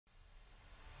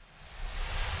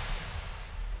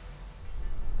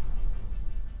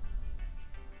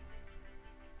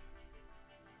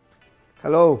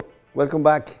Hello, welcome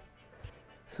back.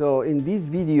 So in this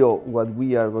video, what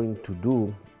we are going to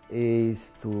do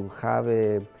is to have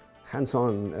a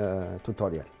hands-on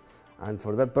tutorial. And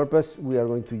for that purpose, we are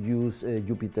going to use a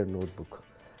Jupyter notebook.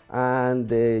 And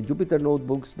the Jupyter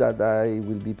notebooks that I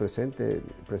will be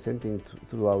presenting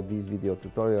throughout these video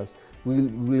tutorials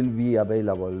will be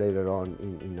available later on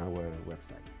in our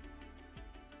website.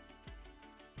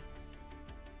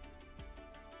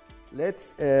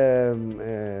 Let's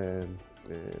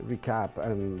recap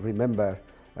and remember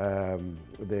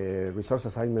the resource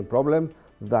assignment problem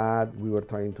that we were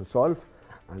trying to solve,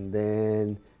 and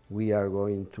then we are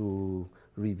going to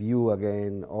review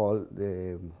again all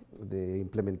the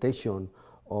implementation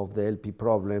of the LP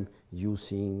problem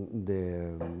using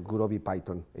the Gurobi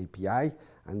Python API,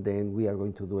 and then we are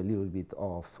going to do a little bit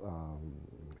of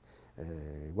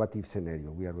what if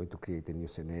scenario. We are going to create a new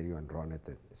scenario and run it,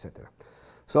 etc.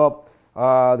 So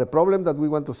the problem that we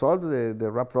want to solve,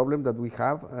 the RAP problem that we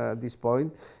have at this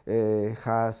point,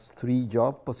 has three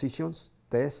job positions: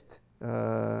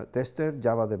 tester,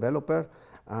 Java developer,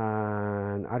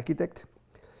 and architect.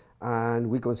 And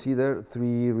we consider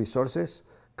three resources: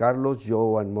 Carlos,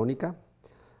 Joe, and Monica.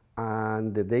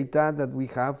 And the data that we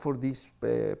have for this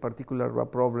particular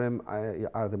RAP problem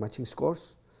are the matching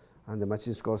scores, and the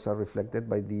matching scores are reflected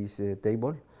by this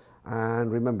table.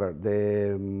 And remember,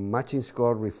 the matching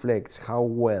score reflects how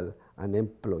well an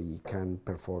employee can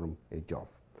perform a job.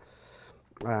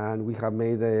 And we have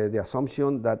made the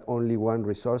assumption that only one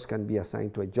resource can be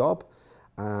assigned to a job,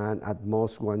 and at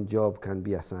most one job can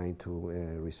be assigned to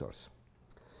a resource.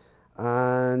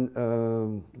 And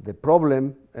the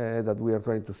problem that we are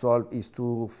trying to solve is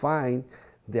to find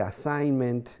the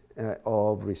assignment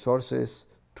of resources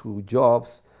to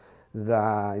jobs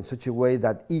in such a way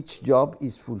that each job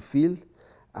is fulfilled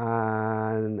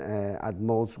and at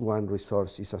most one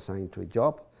resource is assigned to a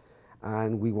job,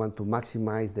 and we want to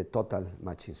maximize the total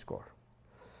matching score.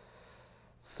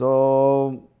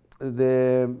 So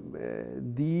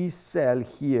this cell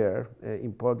here,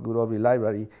 import Gurobi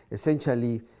library,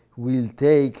 essentially will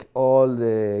take all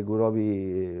the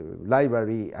Gurobi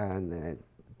library and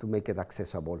to make it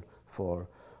accessible for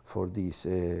this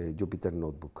Jupyter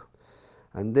notebook.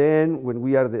 And then when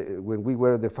we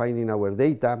were defining our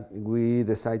data, we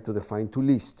decided to define two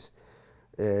lists.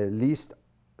 The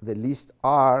list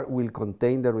R will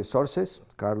contain the resources,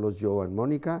 Carlos, Joe, and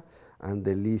Monica, and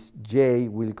the list J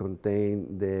will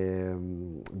contain the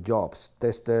jobs,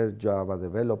 tester, Java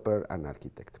developer, and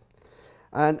architect.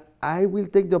 And I will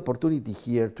take the opportunity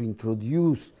here to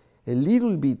introduce a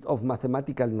little bit of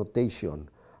mathematical notation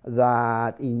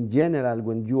that in general,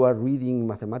 when you are reading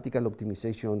mathematical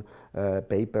optimization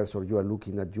papers, or you are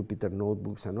looking at Jupyter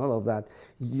notebooks and all of that,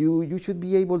 you should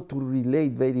be able to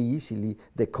relate very easily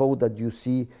the code that you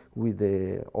see with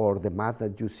or the math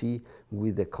that you see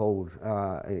with the code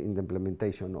in the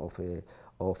implementation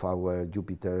of our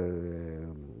Jupyter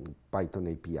Python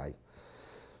API.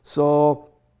 So,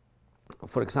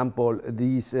 for example,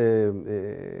 this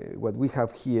what we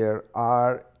have here,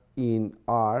 R in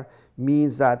R,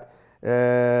 means that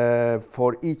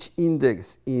for each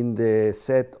index in the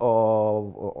set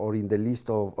of or in the list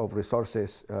of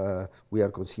resources, we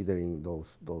are considering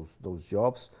those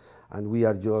jobs, and we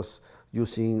are just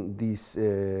using these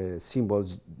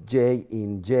symbols J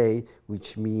in J,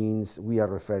 which means we are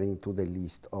referring to the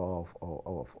list of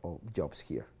jobs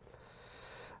here.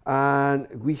 And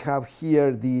we have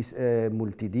here this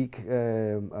multi-dig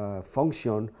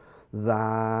function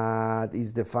that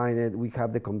is defined. We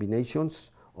have the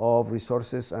combinations of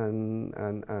resources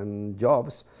and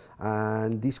jobs,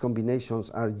 and these combinations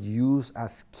are used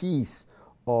as keys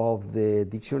of the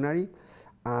dictionary,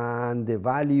 and the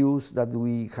values that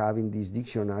we have in this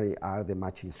dictionary are the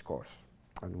matching scores,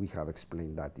 and we have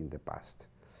explained that in the past.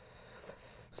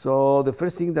 So the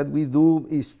first thing that we do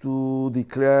is to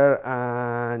declare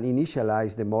and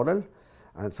initialize the model,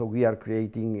 and so we are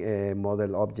creating a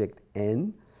model object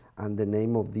N, and the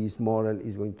name of this model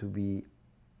is going to be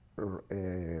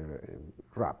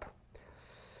RAP.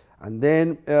 And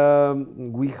then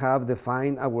we have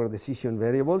defined our decision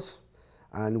variables,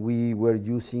 and we were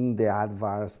using the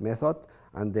addVars method,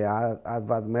 and the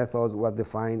addVars method was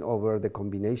defined over the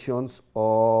combinations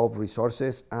of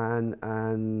resources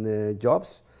and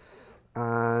jobs,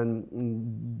 and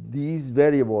these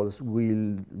variables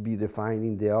will be defined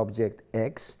in the object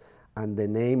X, and the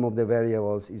name of the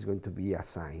variables is going to be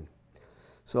assigned.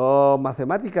 So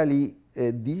mathematically,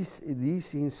 this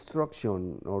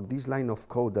instruction or this line of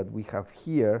code that we have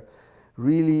here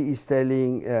really is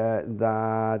telling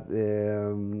that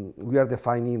we are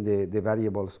defining the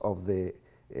variables of the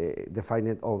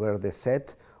defined over the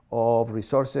set of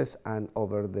resources and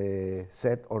over the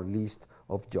set or list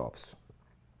of jobs.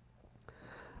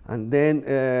 And then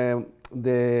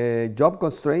the job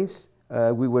constraints,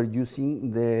 we were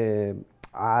using the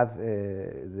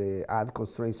add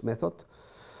constraints method,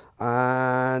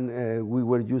 and we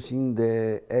were using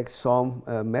the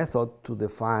xSum method to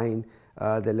define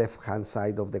the left-hand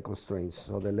side of the constraints.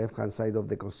 So the left-hand side of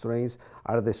the constraints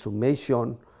are the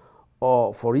summation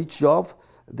for each job,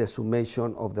 the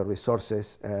summation of the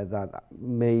resources that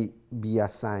may be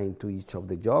assigned to each of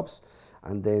the jobs.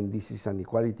 And then this is an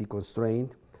equality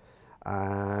constraint,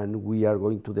 and we are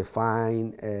going to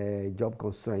define job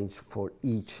constraints for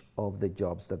each of the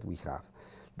jobs that we have.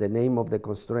 The name of the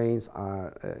constraints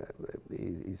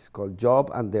is called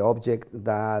job, and the object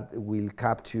that will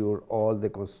capture all the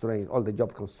constraints, all the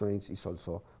job constraints, is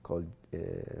also called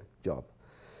job.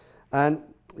 And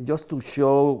just to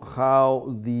show how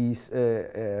this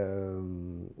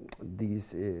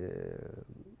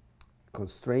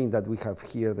constraint that we have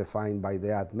here defined by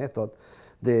the add method,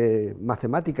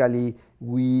 mathematically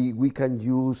we can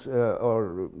use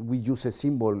or we use a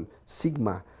symbol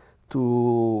sigma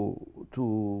to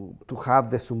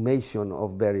have the summation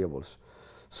of variables.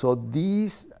 So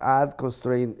this add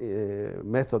constraint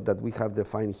method that we have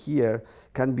defined here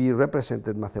can be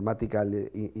represented mathematically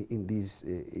in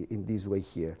this way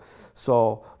here.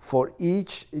 So for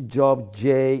each job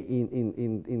j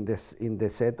in the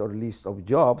set or list of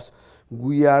jobs,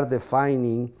 we are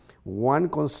defining one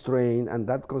constraint, and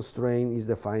that constraint is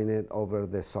defined over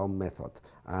the sum method,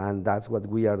 and that's what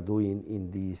we are doing in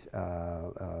this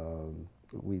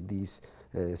with this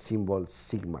symbol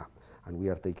sigma. And we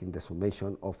are taking the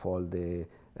summation of all the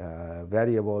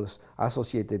variables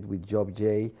associated with job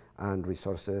j, and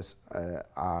resources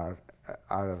are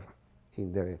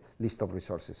in the list of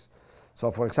resources. So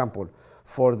for example,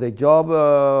 for the job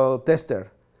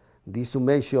tester, the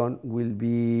summation will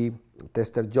be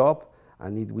tester job,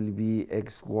 and it will be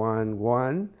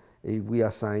x11 if we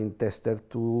assign tester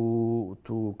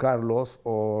to Carlos,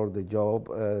 or the job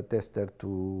tester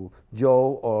to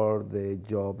Joe, or the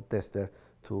job tester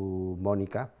to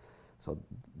Monica. So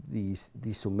this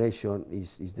summation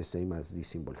is the same as this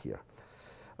symbol here.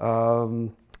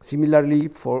 Similarly,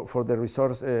 for the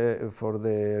resource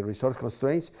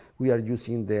constraints, we are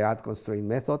using the add constraint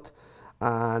method,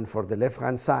 and for the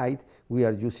left-hand side, we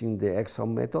are using the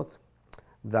xSum method.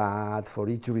 That for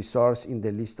each resource in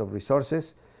the list of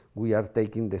resources, we are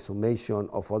taking the summation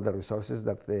of all the resources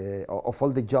of all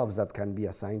the jobs that can be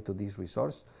assigned to this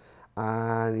resource.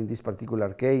 And in this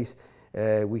particular case,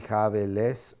 we have a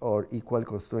less or equal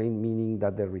constraint, meaning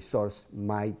that the resource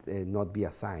might not be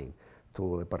assigned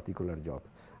to a particular job.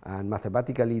 And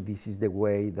mathematically, this is the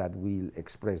way that we'll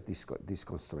express this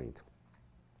constraint.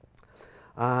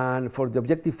 And for the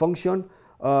objective function,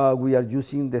 we are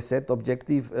using the set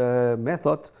objective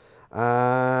method,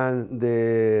 and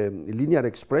the linear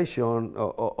expression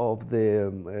of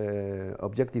the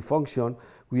objective function,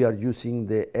 we are using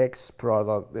the x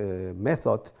product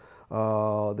method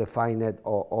defined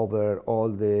over all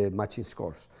the matching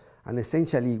scores. And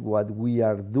essentially what we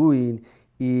are doing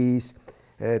is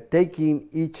taking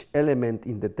each element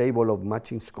in the table of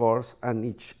matching scores and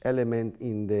each element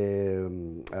in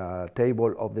the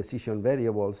table of decision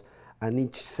variables, and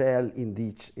each cell in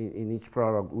each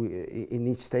product, in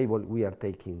each table, we are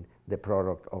taking the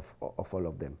product of all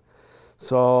of them.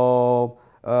 So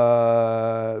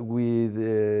with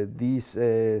this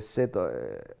set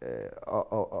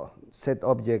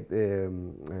object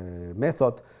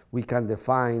method, we can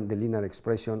define the linear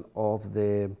expression of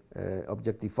the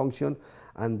objective function,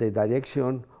 and the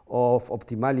direction of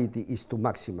optimality is to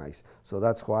maximize. So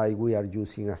that's why we are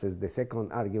using as the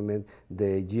second argument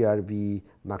the GRB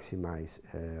maximize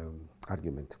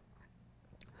argument.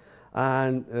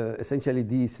 And essentially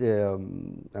this,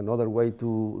 another way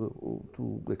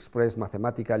to express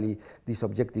mathematically this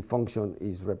objective function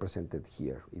is represented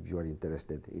here, if you are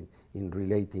interested in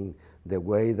relating the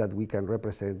way that we can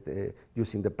represent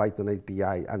using the Python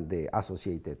API and the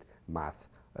associated math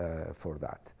for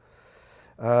that.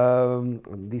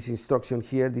 This instruction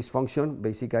here, this function,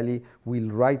 basically will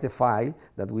write a file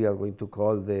that we are going to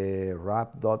call the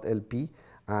wrap.lp,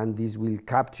 and this will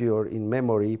capture in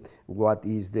memory what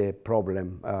is the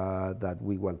problem that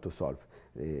we want to solve.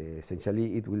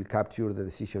 Essentially, it will capture the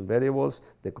decision variables,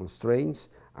 the constraints,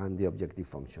 and the objective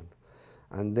function.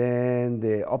 And then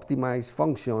the optimize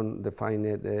function defined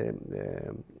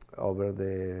over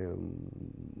the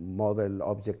model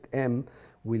object M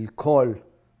will call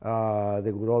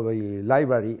the Gurobi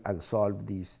library and solve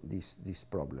this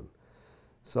problem.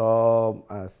 So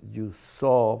as you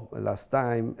saw last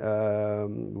time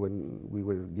when we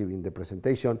were giving the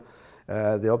presentation,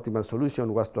 the optimal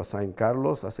solution was to assign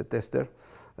Carlos as a tester,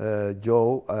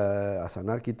 Joe as an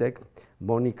architect,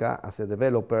 Monica as a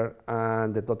developer,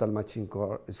 and the total matching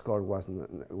score was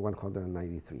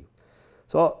 193.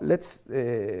 So let's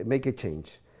make a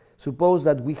change. Suppose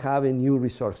that we have a new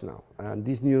resource now, and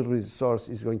this new resource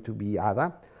is going to be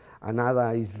Ada, and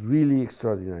Ada is really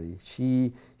extraordinary.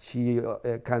 She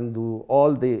can do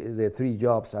all the 3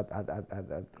 jobs at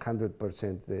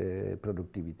 100%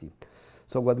 productivity.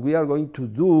 So what we are going to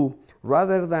do,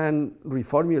 rather than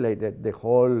reformulate the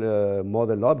whole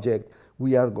model object,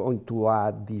 we are going to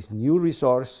add this new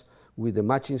resource with the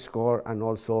matching score and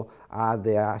also add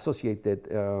the associated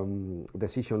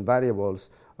decision variables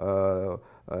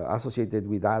associated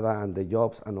with Ada and the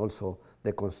jobs, and also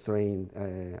the constraint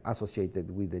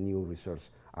associated with the new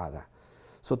resource Ada.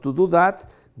 So to do that,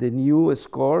 the new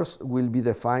scores will be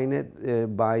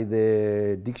defined by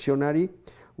the dictionary,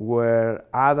 where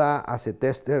Ada as a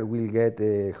tester will get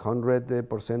a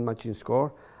 100% matching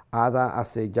score, Ada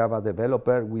as a Java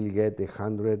developer will get a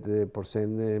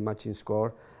 100% matching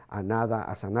score, and Ada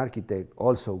as an architect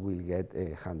also will get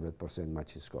a 100%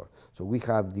 matching score. So we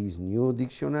have this new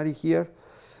dictionary here,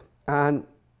 and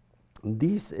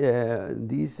this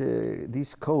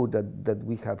code that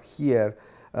we have here,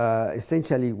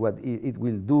 essentially what it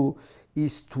will do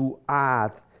is to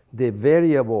add the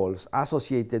variables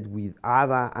associated with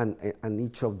Ada and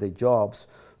each of the jobs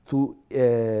to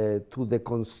the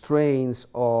constraints,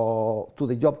 or to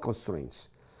the job constraints.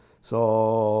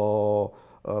 So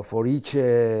for each,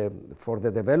 for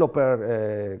the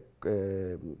developer,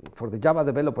 for the Java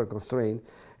developer constraint,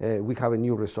 we have a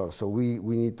new resource. So we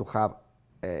need to have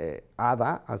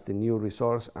Ada as the new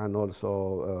resource, and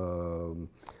also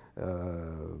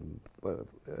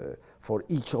for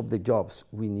each of the jobs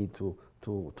we need to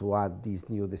add these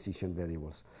new decision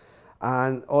variables.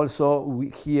 And also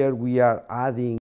here we are adding